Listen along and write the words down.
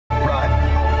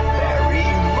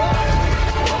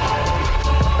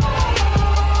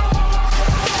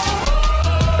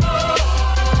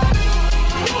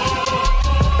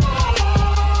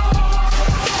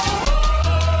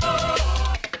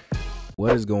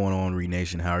What is going on, Reid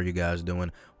Nation? How are you guys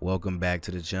doing? Welcome back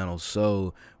to the channel.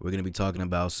 So we're going to be talking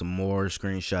about some more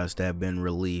screenshots that have been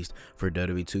released for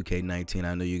WWE 2K19.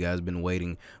 I know you guys have been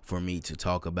waiting for me to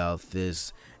talk about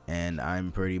this, and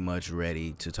I'm pretty much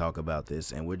ready to talk about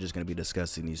this. And we're just going to be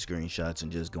discussing these screenshots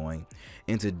and just going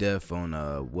into depth on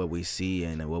what we see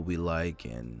and what we like,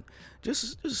 and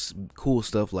just cool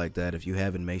stuff like that. If you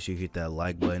haven't, make sure you hit that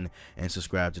like button and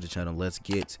subscribe to the channel. Let's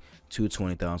get to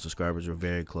 20,000 subscribers. We're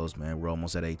very close, man. We're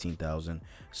almost at 18,000.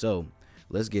 So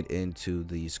let's get into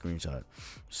the screenshot.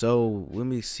 So let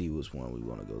me see which one we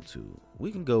want to go to.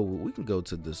 We can go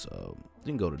to this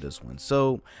one.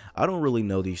 So I don't really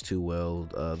know these too well.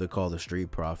 They're called the Street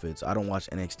Profits. I don't watch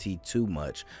NXT too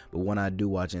much, but when I do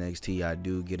watch NXT, I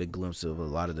do get a glimpse of a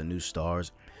lot of the new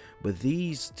stars. But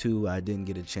these two I didn't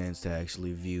get a chance to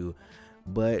actually view.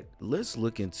 But let's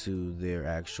look into their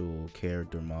actual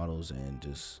character models and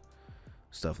just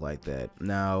stuff like that.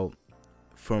 Now,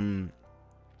 from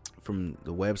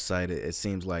the website, it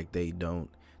seems like the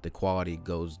quality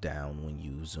goes down when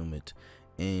you zoom it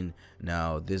in.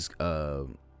 Now this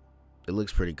it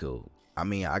looks pretty cool. I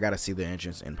mean, I gotta see the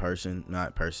entrance in person, not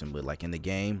in person, but like in the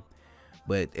game.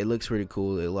 But it looks pretty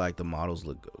cool. It like the models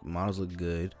look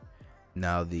good.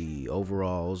 Now the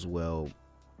overalls, well,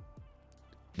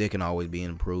 they can always be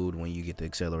improved when you get the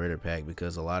accelerator pack,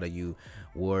 because a lot of you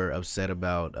were upset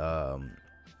about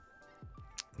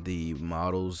the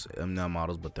models, not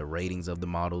models, but the ratings of the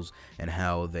models and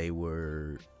how they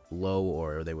were low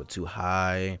or they were too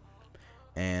high.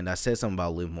 And I said something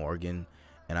about Liv Morgan,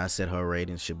 and I said her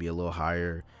ratings should be a little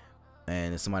higher,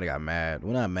 and somebody got mad.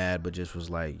 Well, not mad, but just was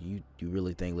like, you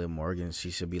really think Liv Morgan,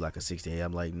 she should be like a 68?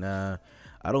 I'm like, nah,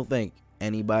 I don't think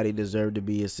anybody deserved to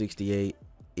be a 68,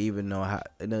 even though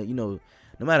no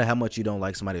matter how much you don't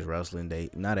like somebody's wrestling,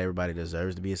 not everybody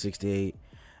deserves to be a 68.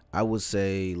 I would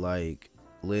say like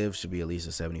Liv should be at least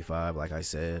a 75, like I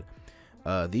said.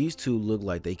 These two look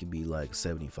like they could be like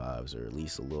 75s or at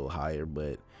least a little higher,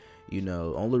 but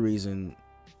only reason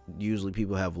usually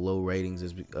people have low ratings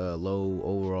is low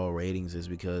overall ratings is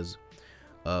because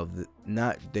of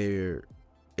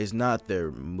it's not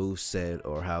their moveset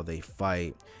or how they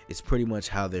fight. It's pretty much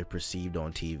how they're perceived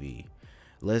on TV.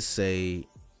 Let's say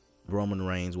Roman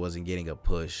Reigns wasn't getting a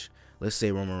push. Let's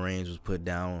say Roman Reigns was put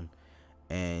down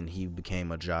and he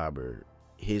became a jobber.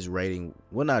 His rating,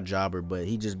 well, not jobber, but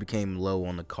he just became low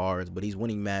on the cards, but he's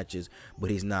winning matches, but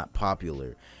he's not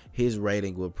popular. His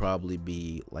rating would probably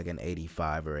be like an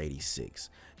 85 or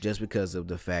 86, just because of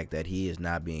the fact that he is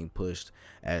not being pushed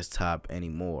as top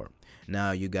anymore.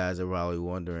 Now you guys are probably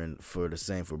wondering for the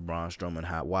same for Braun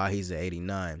Strowman, why he's at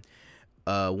 89.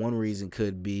 One reason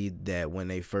could be that when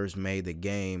they first made the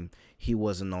game, he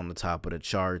wasn't on the top of the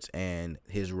charts, and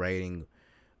his rating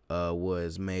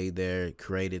was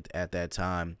created at that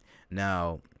time.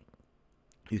 Now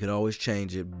you can always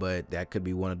change it, but that could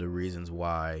be one of the reasons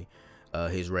why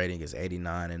his rating is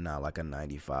 89 and not like a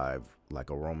 95 like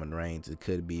a Roman Reigns. It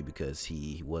could be because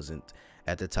he wasn't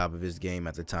at the top of his game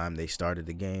at the time they started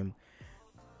the game,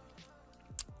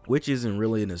 which isn't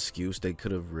really an excuse. They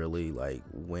could have really like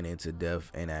went into depth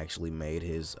and actually made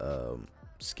his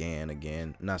scan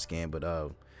again, not scan,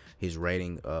 but his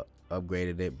rating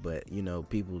upgraded it. But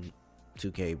people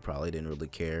 2K probably didn't really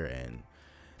care, and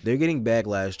they're getting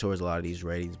backlash towards a lot of these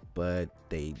ratings, but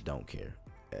they don't care.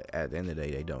 At the end of the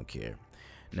day, they don't care.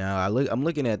 Now I'm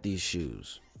looking at these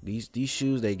shoes. These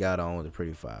shoes they got on, they're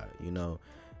pretty fire.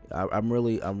 I'm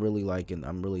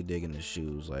really digging the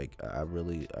shoes. Like I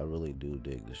really do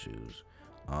dig the shoes.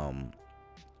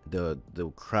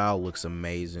 The crowd looks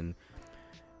amazing.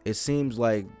 It seems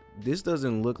like this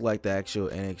doesn't look like the actual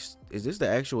NXT. Is this the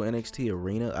actual NXT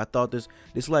arena? I thought this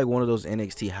is like one of those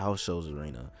NXT house shows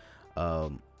arena.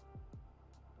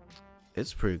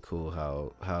 It's pretty cool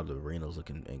how the arena's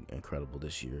looking incredible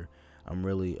this year. I'm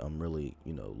really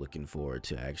looking forward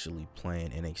to actually playing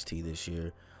NXT this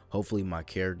year. Hopefully my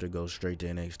character goes straight to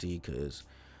NXT, because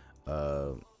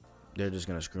they're just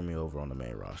gonna screw me over on the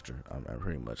main roster. I'm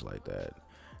pretty much like that.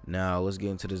 Now let's get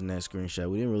into this next screenshot.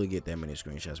 We didn't really get that many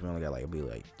screenshots. We only got like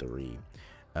 3.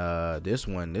 This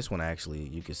one actually,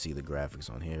 you can see the graphics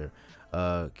on here.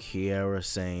 Kiara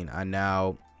Sane.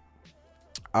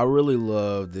 I really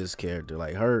love this character.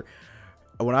 Like her,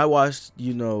 when I watched,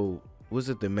 was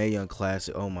it the Mae Young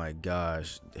Classic? Oh my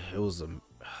gosh,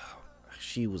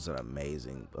 she was an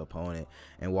amazing opponent,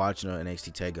 and watching her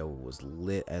NXT Takeover was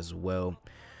lit as well.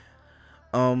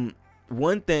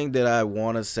 One thing that I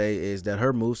want to say is that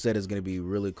her moveset is going to be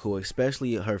really cool,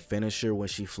 especially her finisher when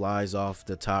she flies off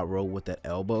the top rope with that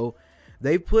elbow.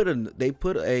 They put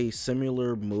a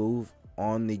similar move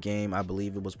on the game. I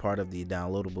believe it was part of the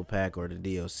downloadable pack or the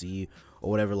DLC or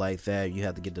whatever like that. You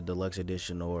have to get the deluxe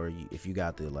edition, or if you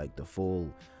got the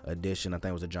full edition, I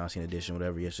think it was the John Cena edition,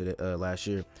 whatever. Last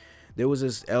year, there was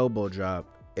this elbow drop.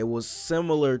 It was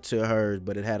similar to hers,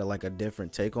 but it had a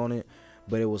different take on it.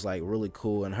 But it was like really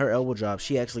cool. And her elbow drop,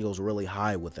 she actually goes really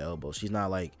high with the elbow. She's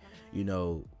not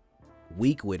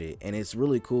weak with it. And it's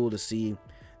really cool to see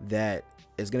that.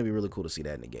 It's gonna be really cool to see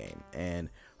that in the game. And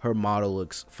her model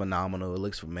looks phenomenal. It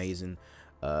looks amazing.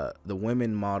 The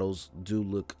women models do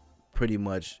look pretty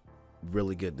much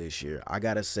really good this year. I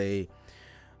gotta say,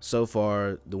 so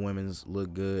far the women's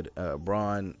look good.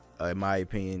 Braun, in my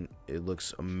opinion, it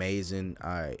looks amazing.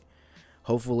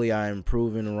 Hopefully I am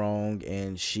proven wrong,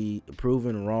 and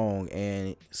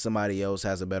and somebody else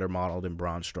has a better model than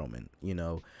Braun Strowman.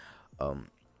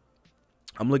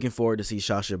 I'm looking forward to see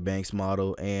Sasha Banks'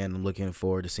 model, and I'm looking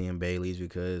forward to seeing Bayley's,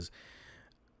 because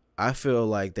I feel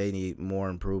like they need more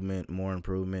improvement.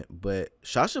 But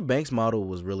Sasha Banks' model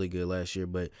was really good last year,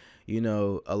 but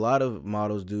a lot of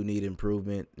models do need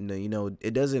improvement.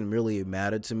 It doesn't really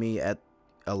matter to me a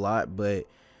lot, but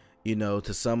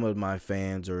to some of my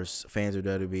fans or fans of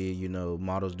WWE,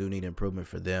 models do need improvement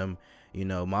for them.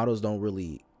 Models don't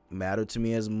really matter to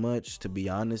me as much, to be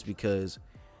honest, because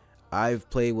I've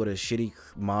played with a shitty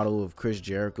model of Chris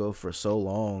Jericho for so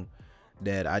long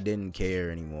that I didn't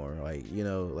care anymore.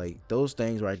 Those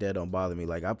things right there don't bother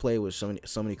me. I played with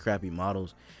so many crappy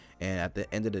models, and at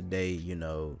the end of the day,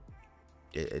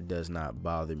 it does not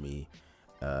bother me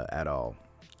at all.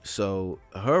 So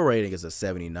her rating is a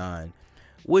 79.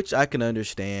 Which I can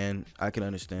understand.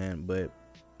 But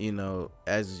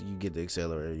as you get the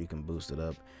accelerator, you can boost it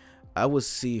up. I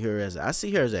see her as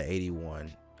an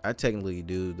 81. I technically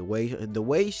do. The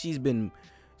way she's been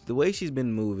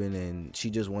moving, and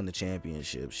she just won the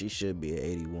championship. She should be an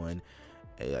 81.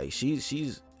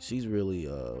 She's really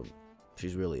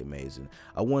amazing.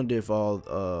 I wonder if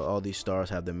all these stars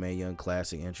have the Mae Young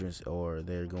Classic entrance, or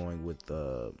they're going with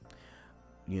a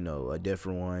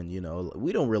different one.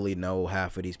 We don't really know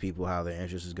half of these people how their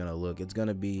interest is gonna look. It's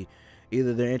gonna be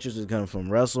either their interest is coming from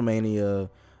WrestleMania,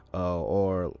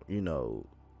 or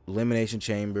Elimination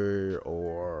Chamber,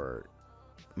 or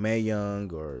Mae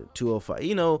Young, or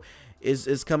 205.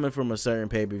 It's coming from a certain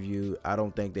pay-per-view. I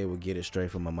don't think they would get it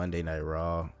straight from a Monday Night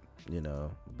Raw.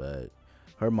 But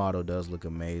her model does look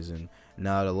amazing.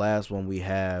 Now the last one we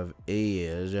have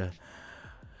is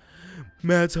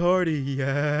Matt Hardy.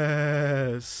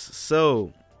 Yes.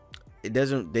 So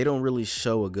they don't really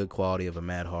show a good quality of a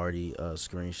Matt Hardy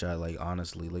screenshot.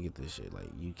 Honestly, look at this shit.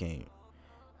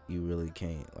 You really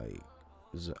can't.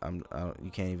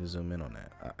 You can't even zoom in on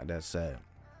that. That's sad.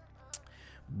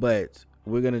 But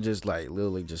we're gonna just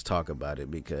literally just talk about it,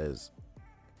 because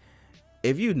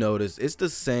if you notice, it's the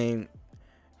same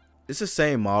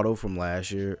model from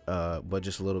last year, but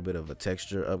just a little bit of a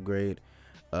texture upgrade.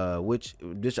 Which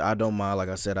I don't mind. Like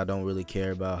I said, I don't really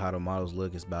care about how the models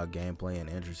look. It's about gameplay and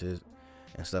interests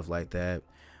and stuff like that.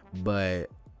 But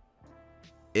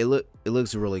it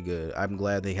looks really good. I'm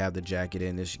glad they have the jacket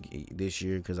in this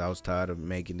year, because I was tired of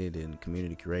making it in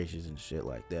community creations and shit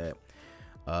like that.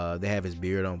 They have his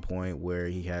beard on point where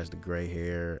he has the gray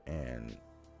hair, and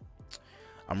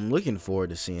I'm looking forward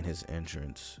to seeing his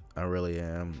entrance. I really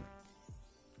am.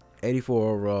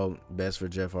 84 overall, best for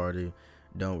Jeff Hardy.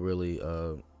 Don't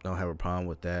have a problem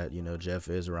with that. Jeff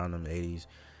is around them 80s.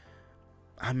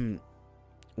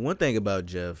 One thing about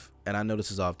Jeff, and I know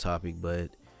this is off topic, but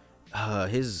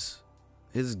his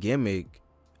gimmick,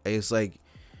 it's like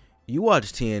you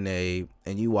watch TNA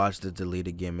and you watch the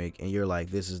deleted gimmick, and you're like,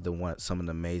 this is some of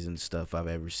the amazing stuff I've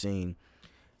ever seen.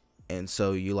 And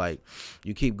so you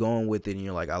keep going with it, and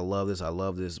you're like, I love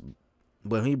this.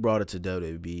 But when he brought it to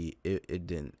WWE, it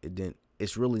didn't.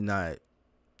 It's really not.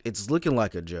 It's looking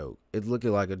like a joke.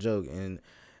 And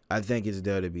I think it's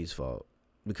WWE's fault,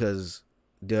 because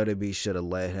WWE should have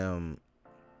let him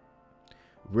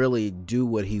really do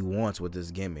what he wants with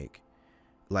this gimmick,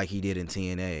 like he did in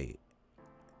TNA.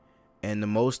 And the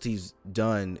most he's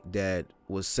done that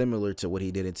was similar to what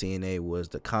he did in TNA was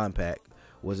the Compact.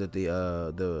 Was it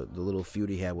the little feud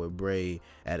he had with Bray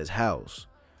at his house?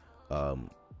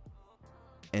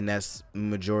 And that's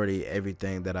majority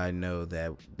everything that I know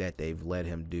that they've let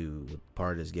him do with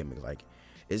part of his gimmick.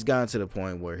 It's gotten to the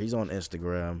point where he's on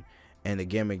Instagram, and the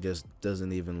gimmick just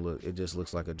doesn't even look. It just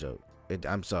looks like a joke.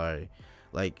 I'm sorry.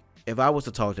 If I was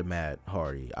to talk to Matt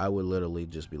Hardy, I would literally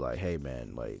just be like, hey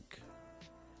man,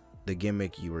 the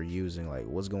gimmick you were using,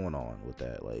 what's going on with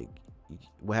that?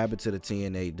 What happened to the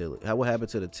TNA delete? What happened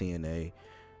to the TNA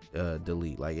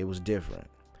delete? It was different.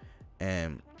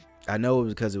 And I know it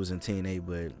was because it was in TNA,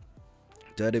 but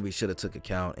WWE should have took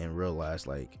account and realized,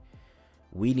 like,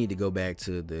 we need to go back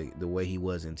to the way he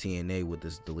was in TNA with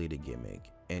this deleted gimmick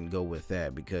and go with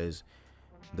that, because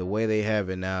the way they have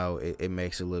it now, it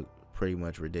makes it look pretty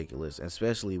much ridiculous,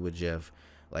 especially with Jeff.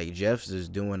 Like, Jeff's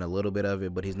just doing a little bit of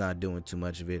it, but he's not doing too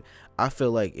much of it. I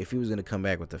feel like if he was going to come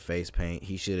back with the face paint,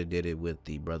 he should have did it with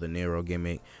the Brother Nero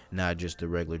gimmick, not just the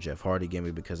regular Jeff Hardy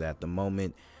gimmick, because at the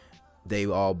moment, they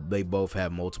both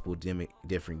have multiple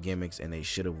different gimmicks, and they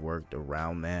should have worked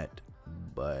around that.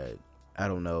 But I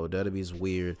don't know, WWE's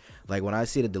weird. Like, when I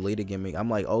see the deleted gimmick, I'm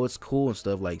like, oh, it's cool and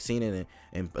stuff. Like, seeing it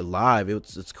in live,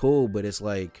 it's cool, but it's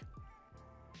like,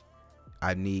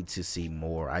 I need to see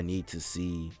more. I need to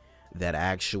see that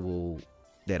actual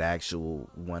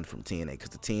one from TNA, because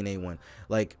the TNA one,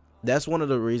 like, that's one of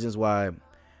the reasons why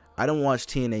I don't watch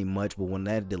TNA much. But when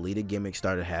that deleted gimmick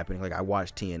started happening, like, I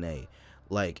watched TNA.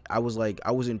 Like, I was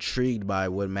intrigued by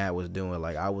what Matt was doing.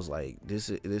 Like, I was like, this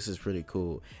is pretty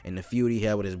cool. And the feud he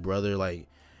had with his brother, like,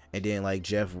 and then, like,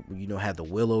 Jeff, you know, had the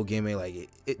Willow gimmick. Like,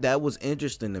 that was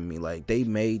interesting to me. Like, they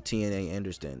made TNA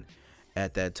interesting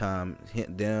at that time.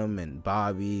 Them and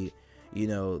Bobby, you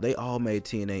know, they all made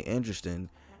TNA interesting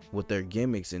with their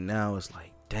gimmicks. And now it's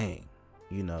like, dang,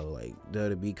 you know, like,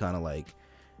 WWE kind of like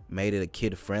made it a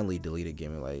kid-friendly deleted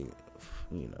gimmick. Like,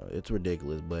 you know, it's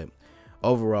ridiculous. But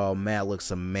overall, Matt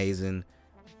looks amazing.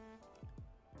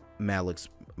 Matt looks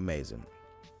amazing.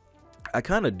 I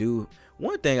kind of do.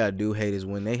 One thing I do hate is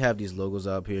when they have these logos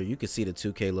up here. You can see the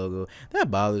 2K logo.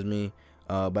 That bothers me.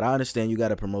 But I understand you got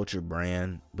to promote your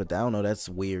brand. But I don't know. That's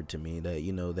weird to me that,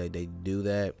 you know, that they do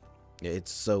that.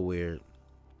 It's so weird.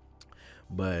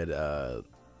 But,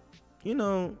 you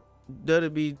know,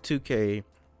 WWE 2K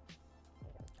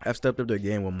have stepped up their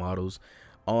game with models.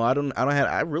 Oh,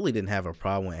 I really didn't have a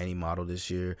problem with any model this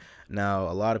year. Now,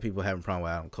 a lot of people have a problem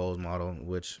with Adam Cole's model,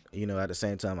 which, you know, at the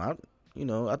same time, I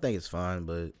think it's fine,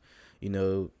 but, you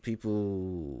know,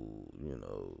 people, you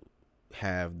know,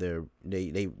 have their,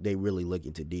 they really look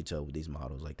into detail with these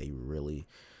models. Like, they really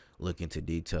look into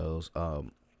details.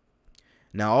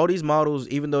 Now, all these models,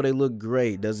 even though they look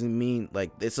great, doesn't mean,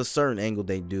 like, it's a certain angle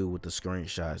they do with the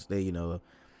screenshots. They, you know,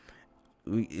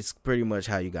 it's pretty much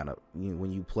how you gotta,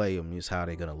 when you play them, is how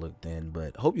they're gonna look then.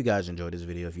 But hope you guys enjoyed this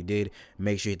video. If you did,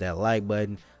 make sure you hit that like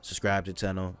button, subscribe to the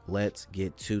channel. Let's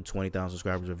get to 20,000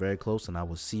 subscribers. We're very close, and I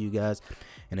will see you guys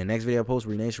in the next video I post.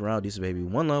 Renation Round, this is baby.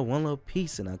 One love,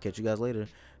 peace, and I'll catch you guys later.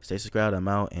 Stay subscribed, I'm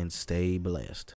out, and stay blessed.